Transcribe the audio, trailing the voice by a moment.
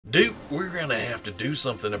Dude, we're gonna have to do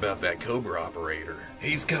something about that Cobra operator.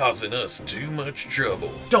 He's causing us too much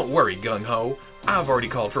trouble. Don't worry, Gung-Ho. I've already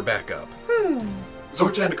called for backup.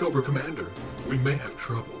 Zartan Cobra Commander, we may have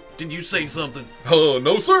trouble. Did you say something?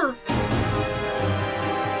 No, sir.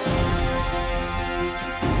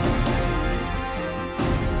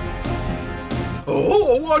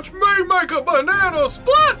 Oh, watch me make a banana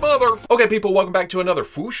split, Okay, people, welcome back to another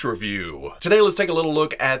Fwoosh review. Today, let's take a little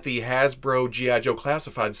look at the Hasbro G.I.Joe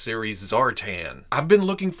Classified series Zartan. I've been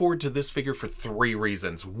looking forward to this figure for 3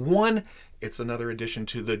 reasons. One, it's another addition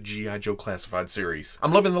to the G.I.Joe Classified series.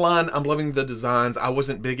 I'm loving the line, I'm loving the designs. I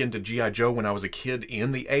wasn't big into G.I.Joe when I was a kid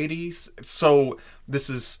in the 80s, so this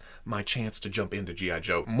is my chance to jump into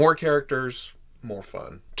G.I.Joe. More characters, more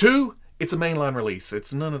fun. 2, it's a mainline release.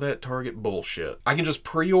 It's none of that Target bullshit. I can just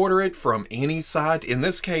pre-order it from any site. In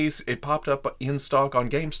this case, it popped up in stock on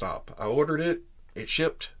GameStop. I ordered it, it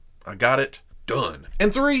shipped, I got it, done.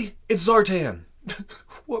 And 3, it's Zartan.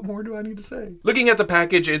 What more do I need to say? Looking at the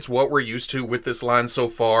package, it's what we're used to with this line so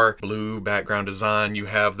far. Blue background design, you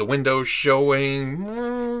have the windows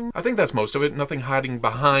showing. I think that's most of it. Nothing hiding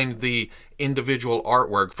behind the individual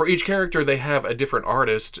artwork. For each character, they have a different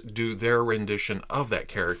artist do their rendition of that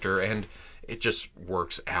character, and it just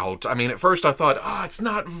works out. I mean, at first I thought, it's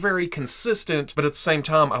not very consistent, but at the same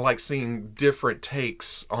time, I like seeing different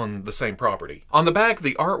takes on the same property. On the back,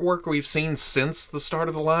 the artwork we've seen since the start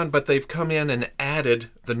of the line, but they've come in and added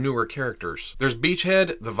the newer characters. There's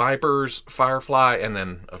Beachhead, the Vipers, Firefly, and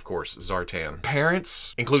then, of course, Zartan.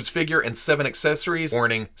 Parents includes figure and 7 accessories.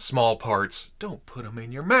 Warning, small parts, don't put them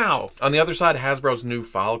in your mouth. On the other side, Hasbro's new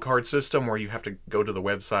file card system where you have to go to the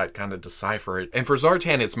website, kind of decipher it. And for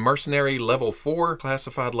Zartan, it's Mercenary level 4,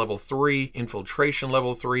 Classified level 3, Infiltration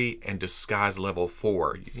level 3, and Disguise level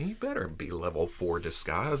 4. You better be level 4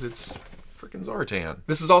 Disguise. It's freaking Zartan.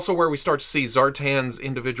 This is also where we start to see Zartan's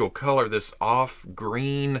individual color, this off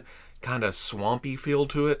green, kind of swampy feel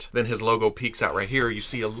to it. Then his logo peeks out right here. You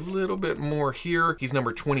see a little bit more here. He's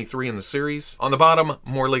number 23 in the series. On the bottom,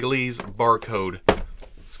 more legalese, barcode.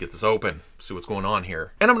 Let's get this open, see what's going on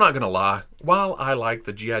here. And I'm not gonna lie, while I like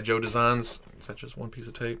the G.I. Joe designs, is that just one piece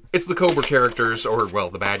of tape? It's the Cobra characters, or well,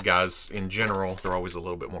 the bad guys in general, they're always a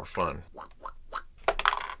little bit more fun.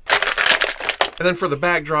 And then for the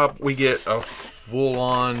backdrop, we get a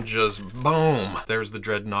full-on just boom. There's the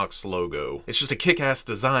Dreadnoks logo. It's just a kick-ass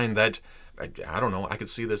design that, I don't know, I could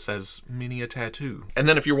see this as mini a tattoo. And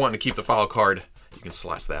then if you're wanting to keep the file card, you can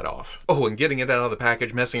slice that off. Oh, and getting it out of the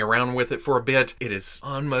package, messing around with it for a bit, it is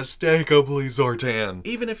unmistakably Zartan.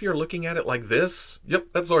 Even if you're looking at it like this, yep,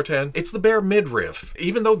 that's Zartan. It's the bare midriff.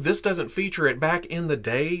 Even though this doesn't feature it, back in the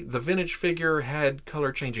day, the vintage figure had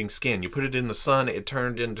color-changing skin. You put it in the sun, it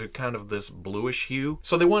turned into kind of this bluish hue.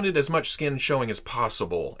 So they wanted as much skin showing as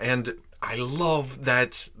possible, and I love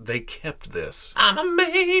that they kept this. I'm a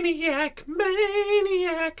maniac.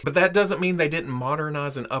 But that doesn't mean they didn't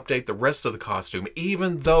modernize and update the rest of the costume,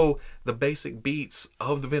 even though the basic beats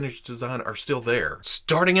of the vintage design are still there.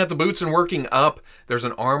 Starting at the boots and working up, there's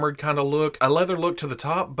an armored kind of look, a leather look to the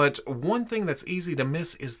top, but one thing that's easy to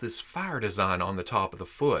miss is this fire design on the top of the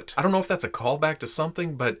foot. I don't know if that's a callback to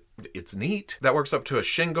something, but it's neat. That works up to a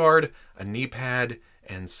shin guard, a knee pad,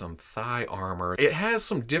 and some thigh armor. It has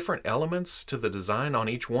some different elements to the design on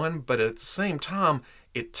each one, but at the same time,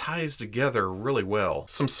 it ties together really well.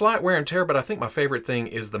 Some slight wear and tear, but I think my favorite thing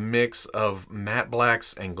is the mix of matte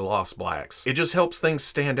blacks and gloss blacks. It just helps things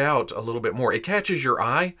stand out a little bit more. It catches your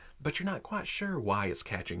eye, but you're not quite sure why it's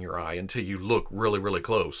catching your eye until you look really, really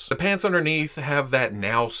close. The pants underneath have that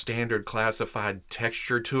now standard classified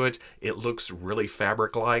texture to it. It looks really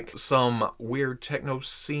fabric-like. Some weird techno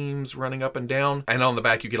seams running up and down. And on the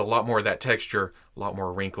back, you get a lot more of that texture, a lot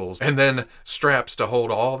more wrinkles, and then straps to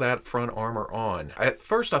hold all that front armor on. At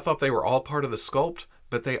first, I thought they were all part of the sculpt,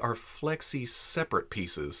 but they are flexy separate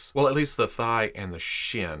pieces. Well, at least the thigh and the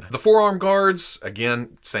shin. The forearm guards,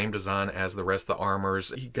 again, same design as the rest of the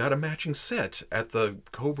armors. You got a matching set at the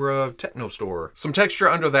Cobra Techno store. Some texture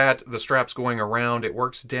under that, the straps going around, it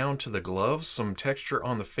works down to the gloves, some texture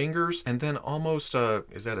on the fingers, and then almost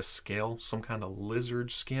is that a scale? Some kind of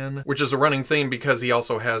lizard skin? Which is a running theme because he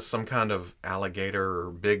also has some kind of alligator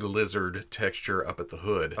or big lizard texture up at the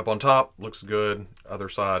hood. Up on top, looks good. Other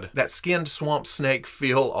side. That skinned swamp snake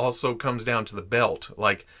feel also comes down to the belt.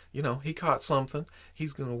 Like, you know, he caught something,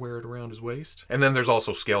 he's gonna wear it around his waist. And then there's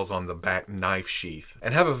also scales on the back knife sheath.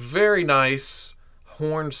 And have a very nice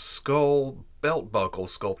horned skull belt buckle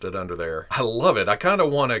sculpted under there. I love it. I kind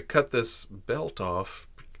of want to cut this belt off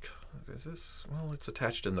Is this? Well, it's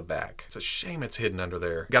attached in the back. It's a shame it's hidden under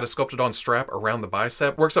there. Got a sculpted on strap around the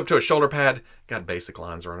bicep. Works up to a shoulder pad. Got basic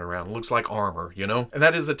lines running around. Looks like armor, you know? And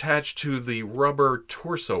that is attached to the rubber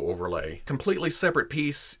torso overlay. Completely separate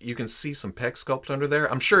piece. You can see some pec sculpt under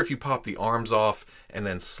there. I'm sure if you pop the arms off and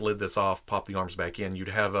then slid this off, pop the arms back in, you'd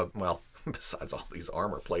have a, well, besides all these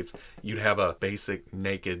armor plates, you'd have a basic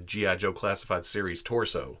naked G.I. Joe Classified Series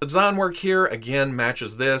torso. The design work here, again,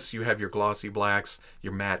 matches this. You have your glossy blacks,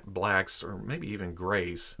 your matte blacks, or maybe even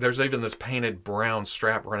grays. There's even this painted brown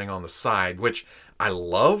strap running on the side, which I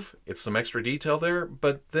love. It's some extra detail there,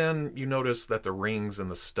 but then you notice that the rings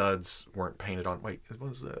and the studs weren't painted on. Wait, what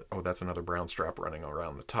was that? Oh, that's another brown strap running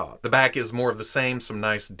around the top. The back is more of the same, some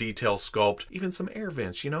nice detail sculpt, even some air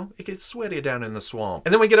vents, you know? It gets sweaty down in the swamp.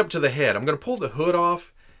 And then we get up to the head. I'm gonna pull the hood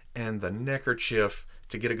off and the neckerchief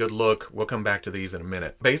to get a good look. We'll come back to these in a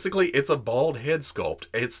minute. Basically, it's a bald head sculpt.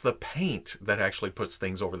 It's the paint that actually puts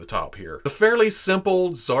things over the top here. The fairly simple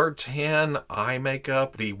Zartan eye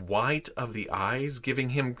makeup, the white of the eyes giving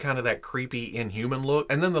him kind of that creepy inhuman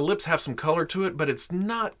look. And then the lips have some color to it, but it's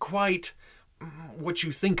not quite what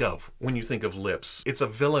you think of when you think of lips. It's a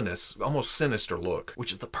villainous, almost sinister look,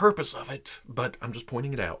 which is the purpose of it, but I'm just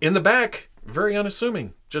pointing it out. In the back, very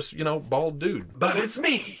unassuming. Just, you know, bald dude. But it's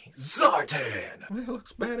me, Zartan. It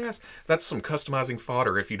looks badass. That's some customizing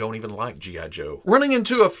fodder if you don't even like G.I. Joe. Running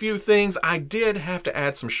into a few things, I did have to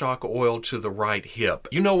add some shock oil to the right hip.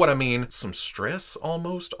 You know what I mean? Some stress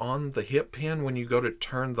almost on the hip pin when you go to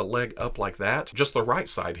turn the leg up like that. Just the right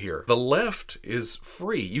side here. The left is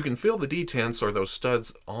free. You can feel the detents or those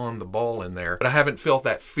studs on the ball in there, but I haven't felt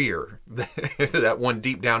that fear. That one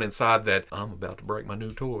deep down inside that I'm about to break my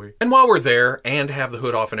new toy. And while we're there and have the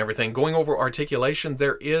hood off and everything, going over articulation,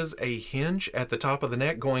 there is a hinge at the top of the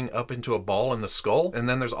neck going up into a ball in the skull, and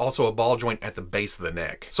then there's also a ball joint at the base of the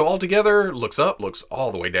neck. So altogether, looks up, looks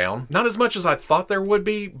all the way down. Not as much as I thought there would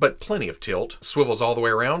be, but plenty of tilt. Swivels all the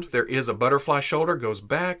way around. There is a butterfly shoulder, goes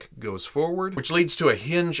back, goes forward, which leads to a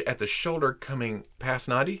hinge at the shoulder coming past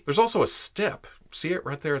 90. There's also a step. See it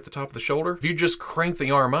right there at the top of the shoulder? If you just crank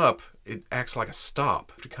the arm up, it acts like a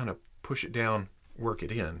stop to kind of push it down, work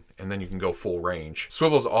it in, and then you can go full range.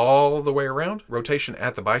 Swivels all the way around. Rotation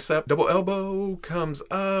at the bicep. Double elbow comes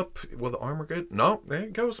up. Will the armor good? No,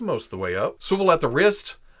 it goes most of the way up. Swivel at the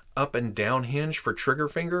wrist. Up and down hinge for trigger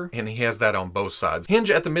finger, and he has that on both sides.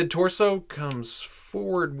 Hinge at the mid-torso comes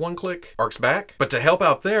forward one click, arcs back. But to help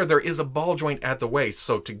out there is a ball joint at the waist.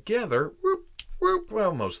 So together, whoop, whoop,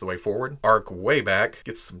 well, most of the way forward. Arc way back,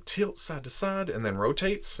 gets some tilt side to side, and then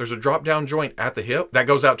rotates. There's a drop down joint at the hip. That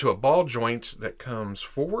goes out to a ball joint that comes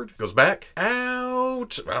forward, goes back,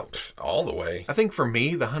 out, well, all the way. I think for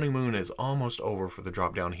me, the honeymoon is almost over for the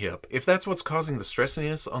drop down hip. If that's what's causing the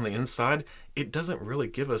stressiness on the inside, it doesn't really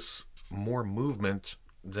give us more movement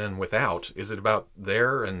than without. Is it about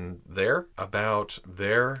there and there? About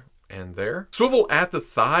there and there. Swivel at the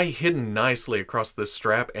thigh, hidden nicely across this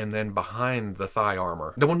strap and then behind the thigh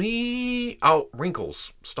armor. Double knee, oh,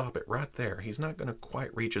 wrinkles. Stop it right there. He's not gonna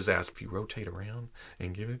quite reach his ass. If you rotate around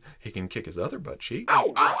and give it, he can kick his other butt cheek.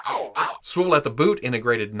 Ow, ow, ow, ow. Swivel at the boot,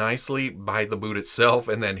 integrated nicely by the boot itself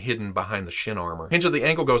and then hidden behind the shin armor. Hinge of the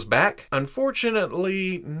ankle goes back.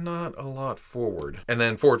 Unfortunately, not a lot forward. And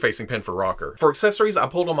then forward facing pin for rocker. For accessories, I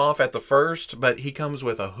pulled him off at the first, but he comes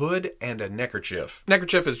with a hood and a neckerchief.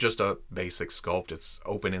 Neckerchief is just a basic sculpt. It's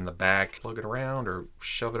open in the back. Plug it around or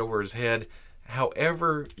shove it over his head.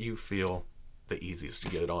 However you feel the easiest to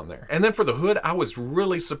get it on there. And then for the hood, I was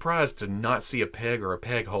really surprised to not see a peg or a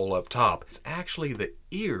peg hole up top. It's actually the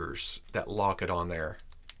ears that lock it on there.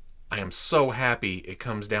 I am so happy it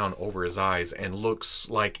comes down over his eyes and looks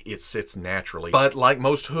like it sits naturally. But like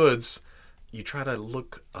most hoods, you try to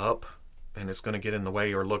look up and it's going to get in the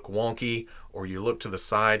way or look wonky, or you look to the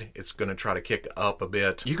side, it's going to try to kick up a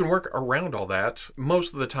bit. You can work around all that.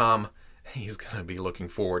 Most of the time, he's going to be looking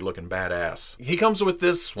forward, looking badass. He comes with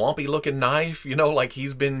this swampy looking knife, you know, like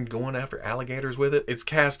he's been going after alligators with it. It's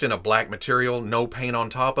cast in a black material, no paint on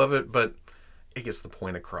top of it, but it gets the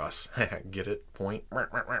point across. Get it? Point.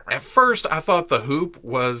 At first, I thought the hoop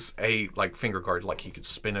was a like finger guard, like he could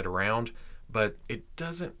spin it around, but it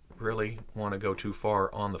doesn't really want to go too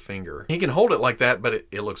far on the finger. He can hold it like that, but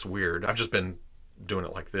it looks weird. I've just been doing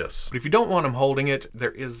it like this. But if you don't want him holding it,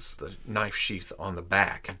 there is the knife sheath on the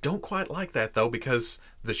back. I don't quite like that though, because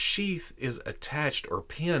the sheath is attached or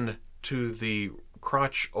pinned to the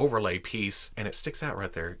crotch overlay piece and it sticks out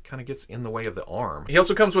right there. It kind of gets in the way of the arm. He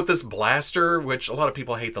also comes with this blaster, which a lot of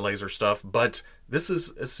people hate the laser stuff, but this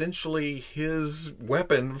is essentially his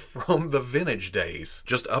weapon from the vintage days,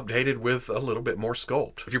 just updated with a little bit more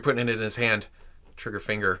sculpt. If you're putting it in his hand, trigger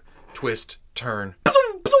finger, twist, turn,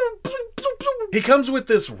 He comes with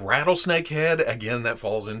this rattlesnake head, again that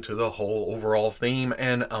falls into the whole overall theme,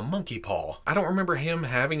 and a monkey paw. I don't remember him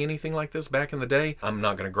having anything like this back in the day. I'm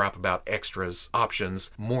not going to gripe about extras, options,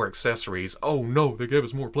 more accessories. Oh no, they gave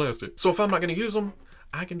us more plastic. So if I'm not going to use them,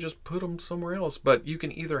 I can just put them somewhere else. But you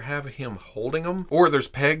can either have him holding them, or there's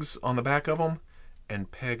pegs on the back of them and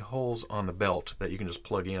peg holes on the belt that you can just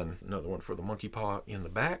plug in. Another one for the monkey paw in the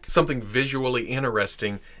back. Something visually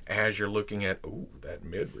interesting as you're looking at, ooh, that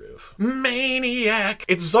midriff. Maniac!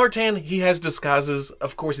 It's Zartan. He has disguises.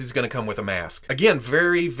 Of course, he's going to come with a mask. Again,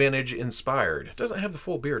 very vintage inspired. Doesn't have the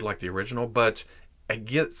full beard like the original, but it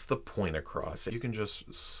gets the point across. You can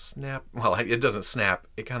just snap. Well, it doesn't snap.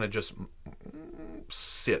 It kind of just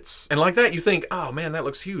sits. And like that, you think, oh man, that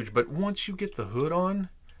looks huge. But once you get the hood on,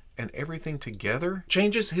 and everything together,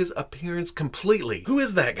 changes his appearance completely. Who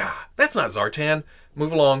is that guy? That's not Zartan.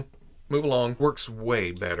 Move along. Move along. Works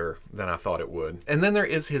way better than I thought it would. And then there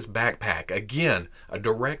is his backpack. Again, a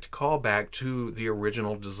direct callback to the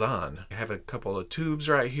original design. I have a couple of tubes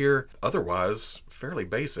right here. Otherwise, fairly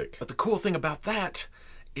basic. But the cool thing about that,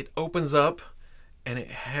 it opens up and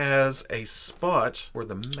it has a spot for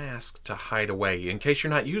the mask to hide away in case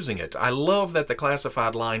you're not using it. I love that the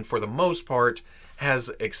classified line, for the most part,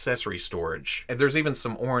 has accessory storage. And there's even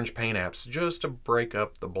some orange paint apps just to break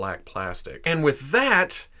up the black plastic. And with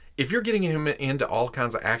that, if you're getting him into all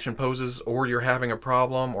kinds of action poses, or you're having a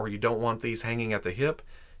problem, or you don't want these hanging at the hip,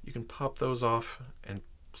 you can pop those off and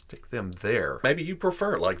stick them there. Maybe you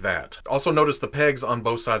prefer it like that. Also notice the pegs on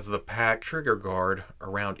both sides of the pack, trigger guard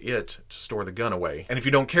around it to store the gun away. And if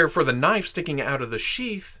you don't care for the knife sticking out of the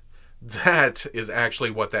sheath, that is actually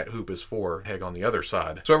what that hoop is for, peg on the other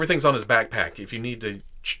side. So everything's on his backpack. If you need to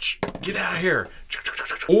get out of here,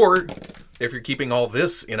 or if you're keeping all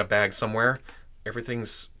this in a bag somewhere,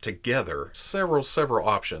 everything's together. Several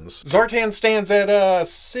options. Zartan stands at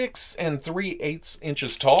 6 3/8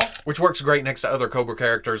 inches tall, which works great next to other Cobra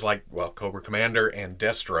characters like, well, Cobra Commander and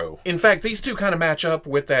Destro. In fact, these two kind of match up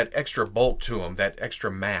with that extra bulk to them, that extra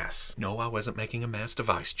mass. No, I wasn't making a mass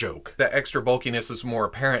device joke. That extra bulkiness is more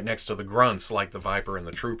apparent next to the grunts like the Viper and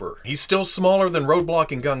the Trooper. He's still smaller than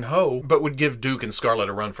Roadblock and Gung Ho, but would give Duke and Scarlet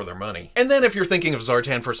a run for their money. And then if you're thinking of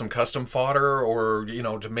Zartan for some custom fodder, or, you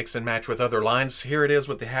know, to mix and match with other lines, here it is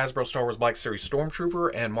with the Hasbro Star Wars Black Series Stormtrooper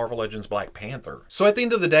and Marvel Legends Black Panther. So at the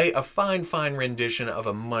end of the day, a fine rendition of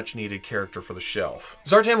a much needed character for the shelf.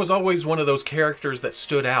 Zartan was always one of those characters that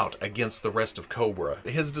stood out against the rest of Cobra.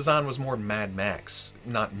 His design was more Mad Max,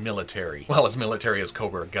 not military. Well, as military as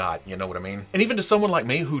Cobra got, you know what I mean? And even to someone like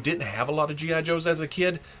me who didn't have a lot of G.I. Joes as a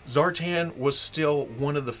kid, Zartan was still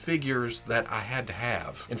one of the figures that I had to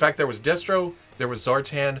have. In fact, there was Destro, there was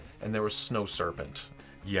Zartan, and there was Snow Serpent.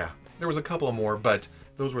 Yeah, there was a couple of more, but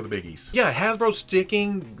those were the biggies. Yeah, Hasbro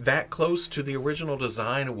sticking that close to the original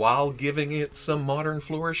design while giving it some modern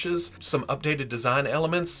flourishes, some updated design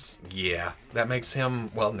elements. Yeah, that makes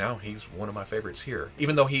him, well, now he's one of my favorites here.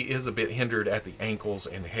 Even though he is a bit hindered at the ankles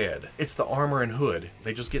and head. It's the armor and hood.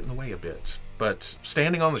 They just get in the way a bit. But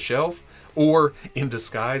standing on the shelf, or in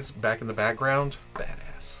disguise back in the background,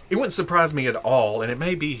 badass. It wouldn't surprise me at all, and it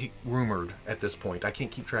may be rumored at this point, I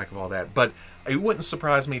can't keep track of all that, but it wouldn't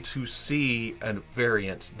surprise me to see a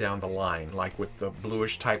variant down the line, like with the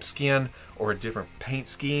bluish type skin, or a different paint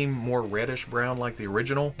scheme, more reddish brown like the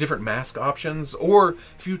original, different mask options, or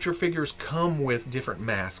future figures come with different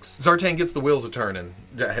masks. Zartan gets the wheels a-turning.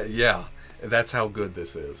 Yeah. That's how good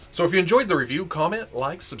this is. So if you enjoyed the review, comment,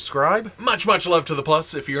 like, subscribe. Much love to the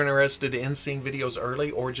plus. If you're interested in seeing videos early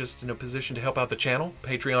or just in a position to help out the channel,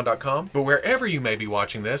 patreon.com. But wherever you may be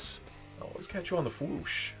watching this, I'll always catch you on the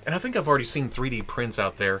Fwoosh. And I think I've already seen 3D prints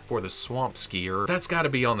out there for the Swamp Skier. That's got to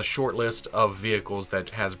be on the short list of vehicles that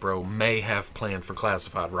Hasbro may have planned for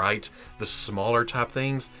classified, right? The smaller type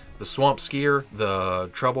things. The Swamp Skier,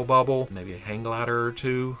 the Trouble Bubble, maybe a hang glider or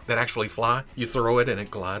two that actually fly. You throw it and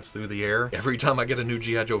it glides through the air. Every time I get a new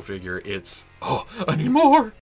G.I. Joe figure, it's, oh, I need more.